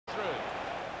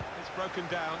broken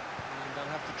down, and they'll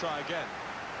have to try again.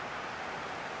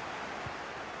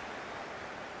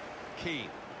 Keane.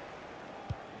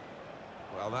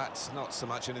 Well, that's not so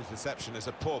much an interception as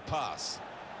a poor pass.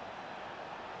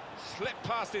 Slipped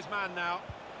past his man now.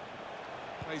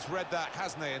 He's read that,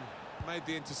 hasn't he, and made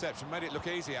the interception. Made it look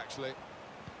easy, actually.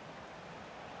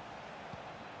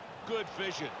 Good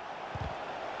vision.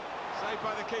 Saved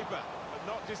by the keeper, but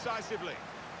not decisively.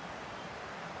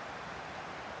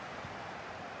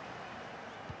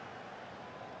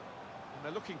 And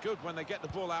they're looking good when they get the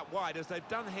ball out wide, as they've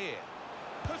done here.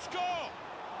 Could score!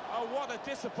 Oh, what a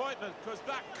disappointment, because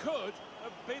that could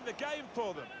have been the game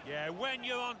for them. Yeah, when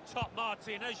you're on top,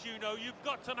 Martin, as you know, you've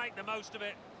got to make the most of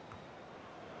it.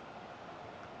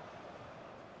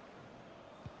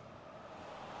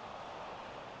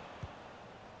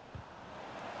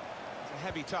 It's a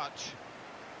heavy touch.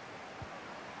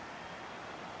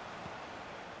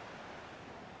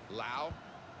 Lau.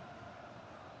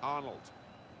 Arnold.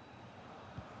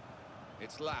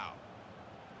 It's Lau.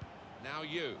 Now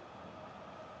you.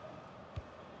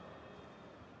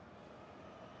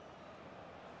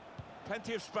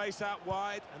 Plenty of space out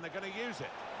wide, and they're going to use it.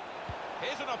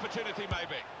 Here's an opportunity,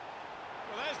 maybe.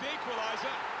 Well, there's the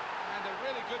equaliser, and a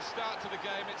really good start to the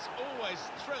game. It's always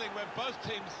thrilling when both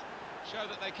teams show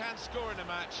that they can score in a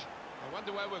match. I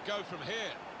wonder where we'll go from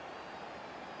here.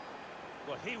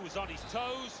 Well, he was on his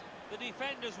toes, the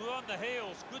defenders were on the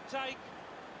heels. Good take.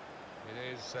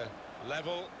 It is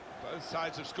level. Both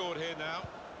sides have scored here now.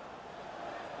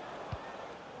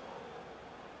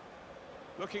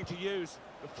 Looking to use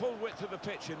the full width of the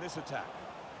pitch in this attack.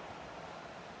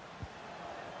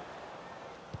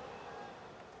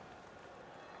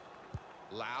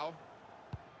 Lau.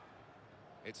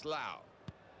 It's Lau.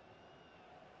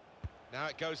 Now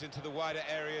it goes into the wider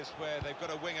areas where they've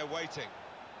got a winger waiting.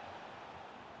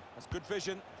 That's good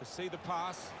vision to see the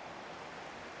pass.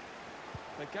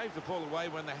 They gave the ball away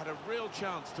when they had a real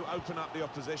chance to open up the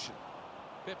opposition.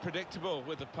 Bit predictable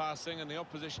with the passing, and the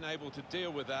opposition able to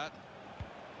deal with that.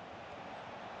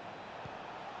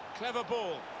 Clever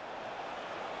ball.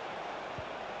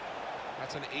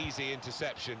 That's an easy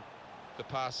interception. The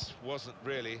pass wasn't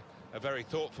really a very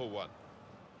thoughtful one.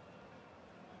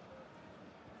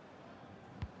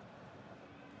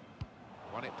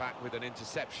 Won it back with an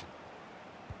interception.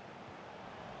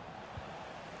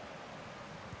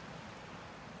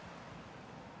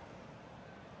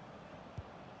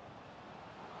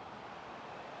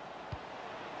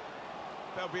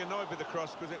 They'll be annoyed with the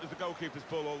cross because it was the goalkeeper's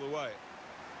ball all the way.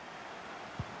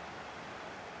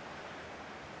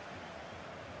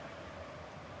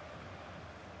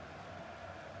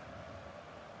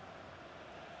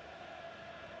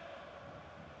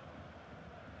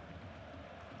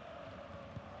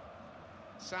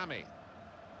 Sammy.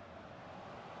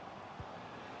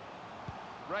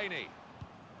 Rainey.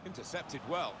 Intercepted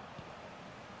well.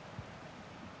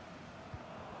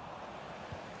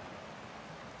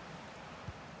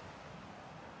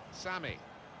 Sammy.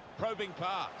 Probing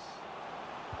pass.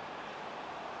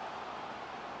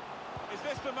 Is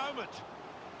this the moment?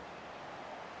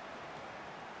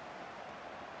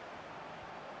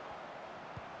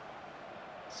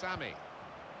 Sammy.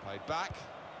 Played back.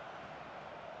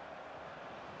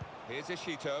 Here's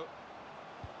Ishito.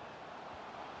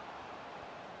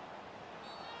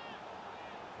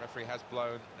 Referee has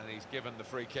blown and he's given the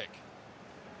free kick.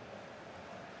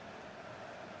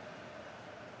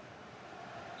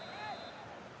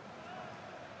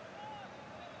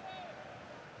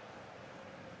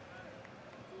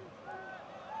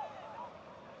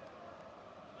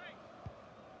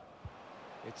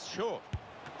 It's short.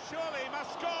 Surely he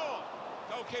must score!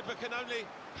 Goalkeeper can only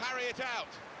parry it out.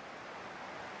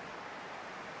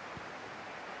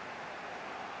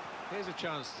 Here's a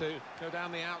chance to go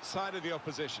down the outside of the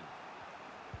opposition.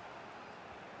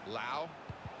 Lau.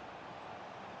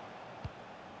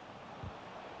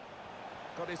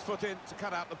 Got his foot in to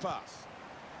cut out the pass.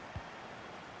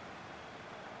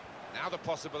 Now the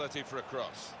possibility for a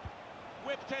cross.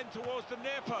 Whipped in towards the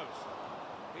near post.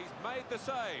 He's made the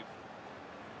save.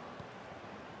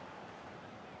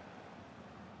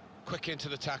 Quick into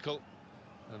the tackle,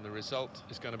 and the result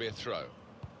is going to be a throw.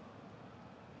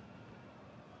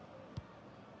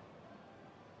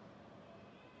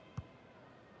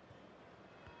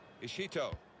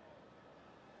 Ishito.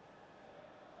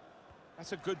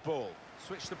 That's a good ball.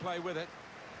 Switch the play with it.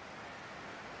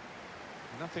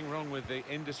 Nothing wrong with the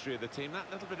industry of the team.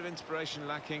 That little bit of inspiration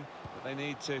lacking, but they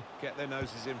need to get their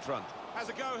noses in front. Has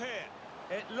a go here.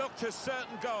 It looked a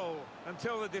certain goal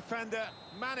until the defender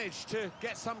managed to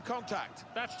get some contact.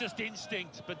 That's just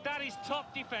instinct, but that is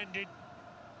top defending.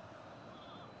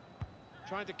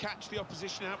 Trying to catch the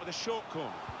opposition out with a short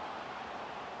corner.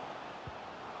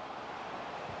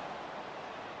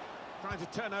 Trying to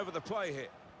turn over the play here.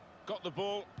 Got the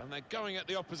ball, and they're going at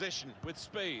the opposition with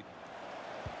speed.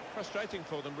 Frustrating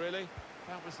for them, really.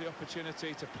 That was the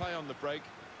opportunity to play on the break,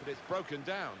 but it's broken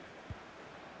down.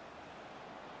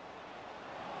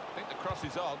 I think the cross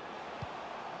is on.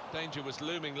 Danger was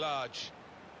looming large,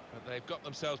 but they've got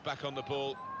themselves back on the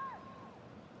ball.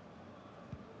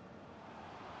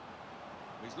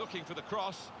 He's looking for the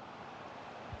cross.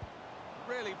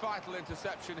 Really vital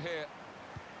interception here.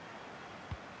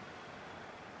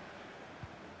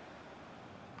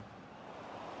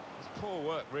 It's poor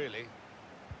work, really.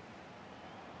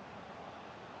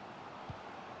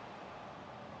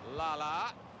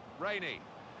 Lala, Rainey.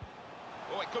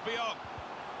 Oh, it could be on.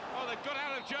 Oh, they've got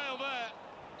out of jail there.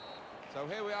 So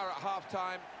here we are at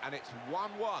half-time, and it's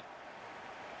 1-1.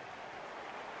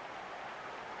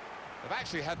 They've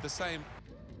actually had the same...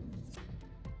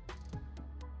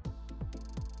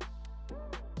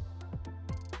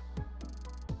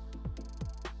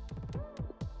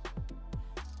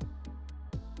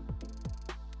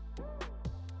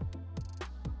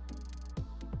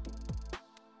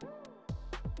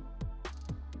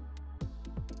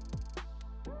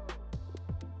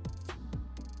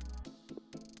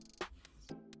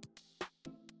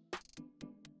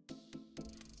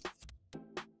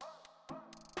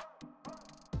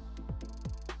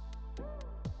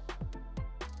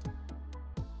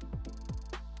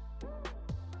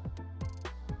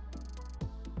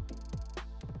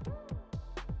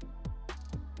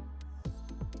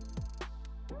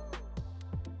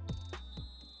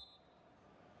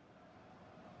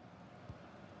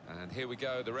 And here we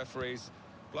go, the referee's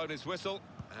blown his whistle,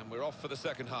 and we're off for the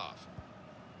second half.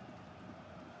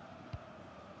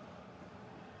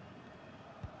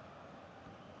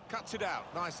 Cuts it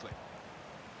out nicely.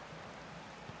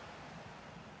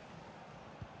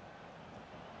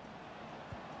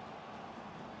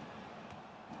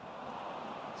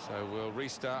 So we'll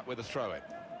restart with a throw-in.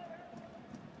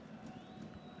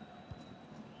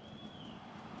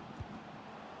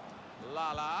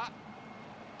 Lala.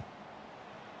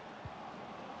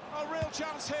 A real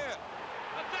chance here.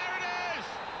 And there it is!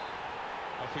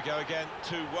 Off we go again,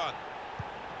 2-1.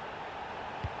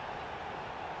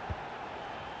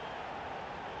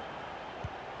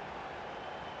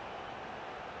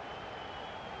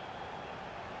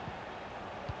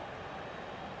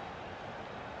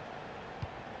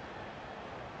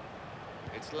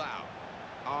 It's Lau.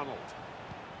 Arnold.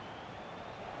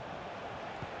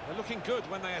 They're looking good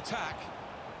when they attack.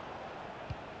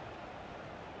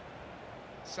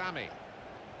 Sammy.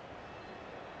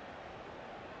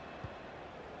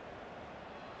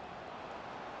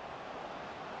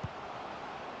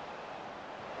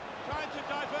 Trying to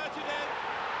divert it in.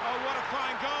 Oh, what a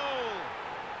fine goal.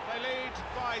 They lead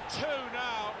by 2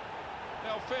 now.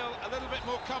 They'll feel a little bit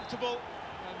more comfortable,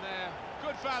 and they're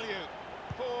good value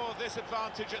for this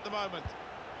advantage at the moment.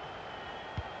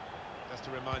 Just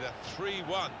a reminder,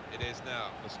 3-1 it is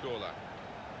now, the scoreline.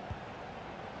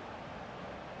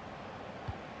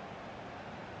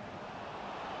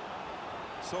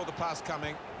 Saw the pass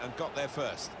coming and got there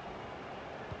first.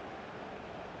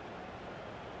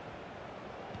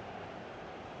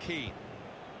 Keane.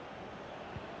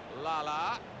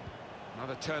 Lala.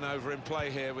 Another turnover in play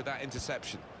here with that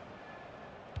interception.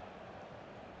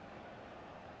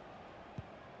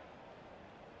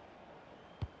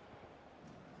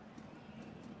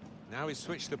 Now he's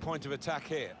switched the point of attack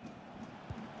here.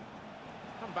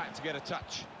 Come back to get a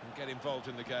touch and get involved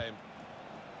in the game.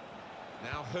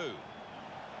 Now who?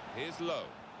 Here's Lowe.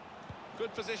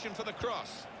 Good position for the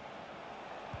cross.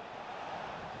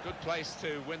 Good place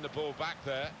to win the ball back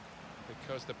there,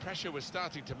 because the pressure was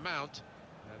starting to mount,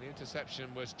 and the interception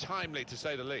was timely, to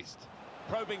say the least.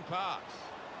 Probing pass.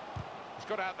 He's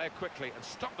got out there quickly and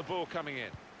stopped the ball coming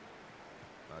in.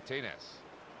 Martinez.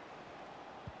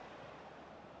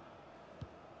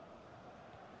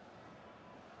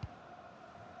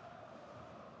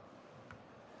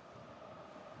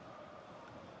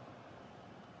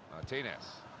 Martinez.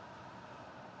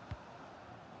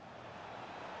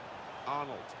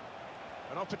 Arnold.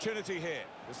 An opportunity here.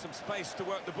 There's some space to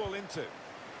work the ball into.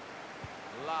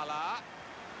 Lala.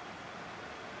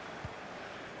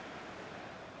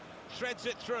 Threads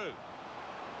it through.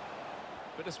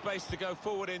 Bit of space to go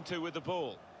forward into with the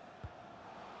ball.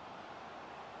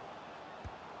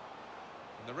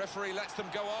 And the referee lets them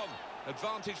go on.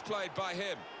 Advantage played by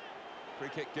him. Free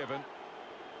kick given.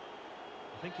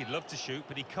 I think he'd love to shoot,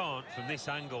 but he can't from this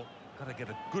angle. Got to get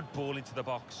a good ball into the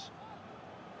box.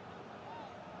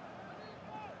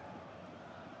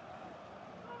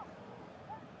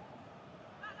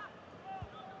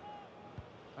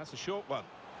 That's a short one.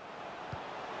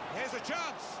 Here's a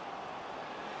chance.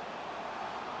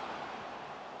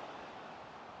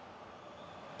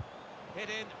 Hit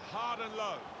in hard and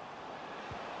low.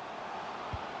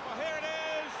 Well, here it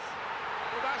is.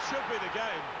 Well, that should be the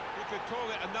game. You could call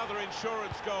it another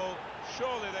insurance goal.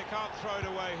 Surely they can't throw it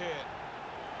away here.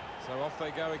 So off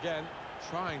they go again,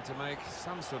 trying to make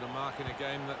some sort of mark in a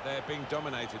game that they're being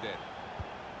dominated in.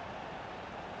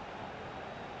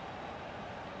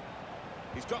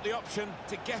 He's got the option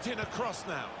to get in across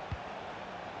now.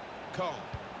 Kong.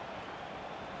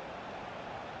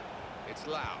 It's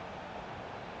Lau.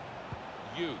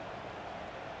 Yu.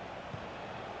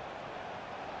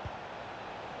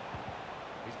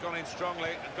 He's gone in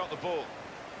strongly and got the ball.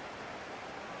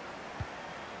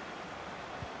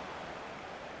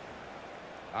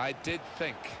 I did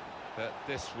think that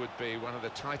this would be one of the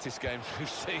tightest games we've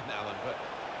seen, Alan, but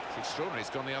it's extraordinary. It's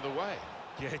gone the other way.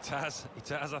 Yeah, it has. It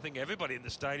has. I think everybody in the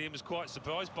stadium is quite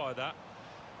surprised by that,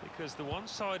 because the one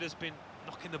side has been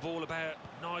knocking the ball about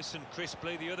nice and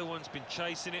crisply, the other one's been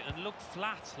chasing it and looked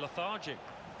flat, lethargic.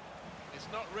 It's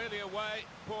not really away,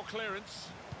 poor clearance.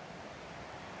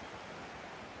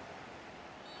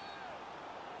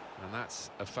 And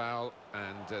that's a foul,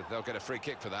 and they'll get a free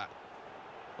kick for that.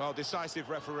 Well, decisive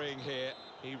refereeing here.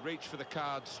 He reached for the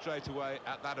card straight away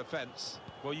at that offence.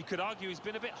 Well, you could argue he's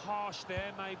been a bit harsh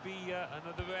there. Maybe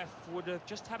another ref would have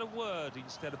just had a word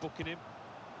instead of booking him.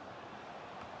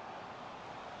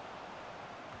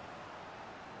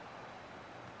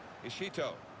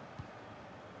 Ishito.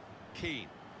 Keane.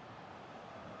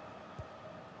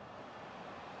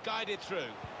 Guided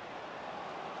through.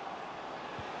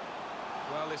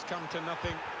 Well, it's come to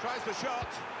nothing. Tries the shot.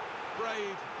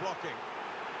 Brave blocking.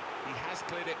 He has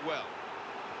cleared it well.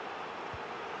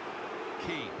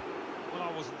 Keane. Well,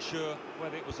 I wasn't sure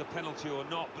whether it was a penalty or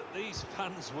not, but these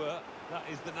fans were. That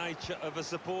is the nature of a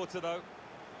supporter, though.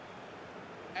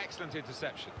 Excellent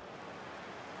interception.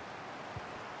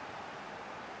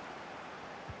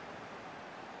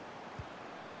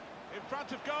 In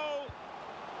front of goal.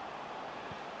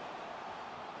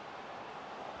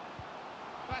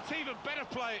 That's even better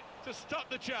play to stop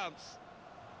the chance.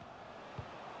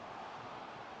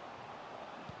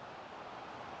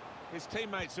 His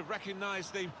teammates have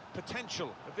recognised the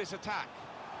potential of this attack.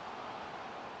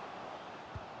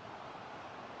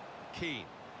 Keane.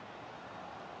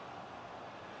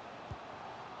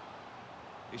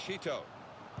 Ishito.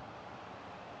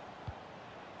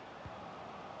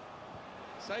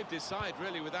 Saved his side,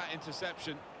 really, with that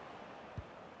interception.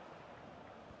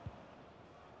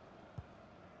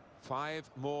 5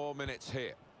 more minutes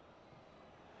here.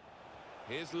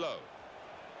 Here's Lowe.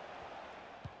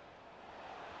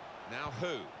 Now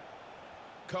who?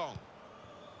 Kong.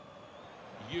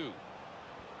 Yu.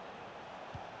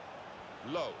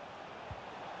 Lowe.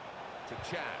 To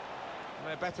Chad.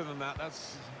 They're better than that.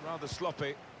 That's rather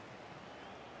sloppy.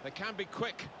 They can be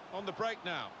quick on the break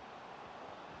now.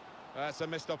 That's a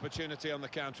missed opportunity on the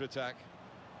counter-attack.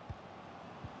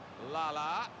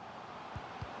 Lala.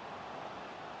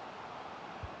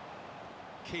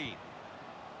 Keane.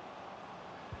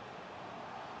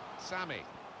 Sammy.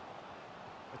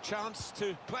 A chance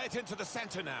to play it into the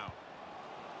centre now.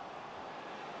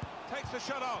 Takes the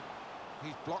shot on.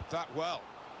 He's blocked that well.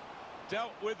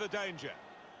 Dealt with the danger.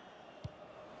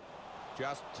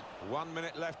 Just 1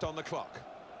 minute left on the clock.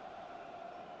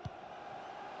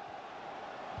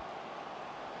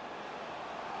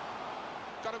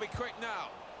 Got to be quick now.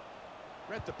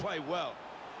 Read the play well.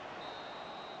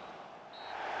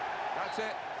 That's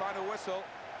it, final whistle.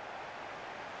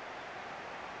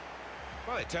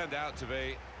 Well, it turned out to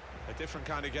be a different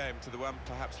kind of game to the one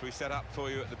perhaps we set up for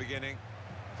you at the beginning.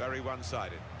 Very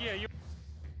one-sided. Yeah,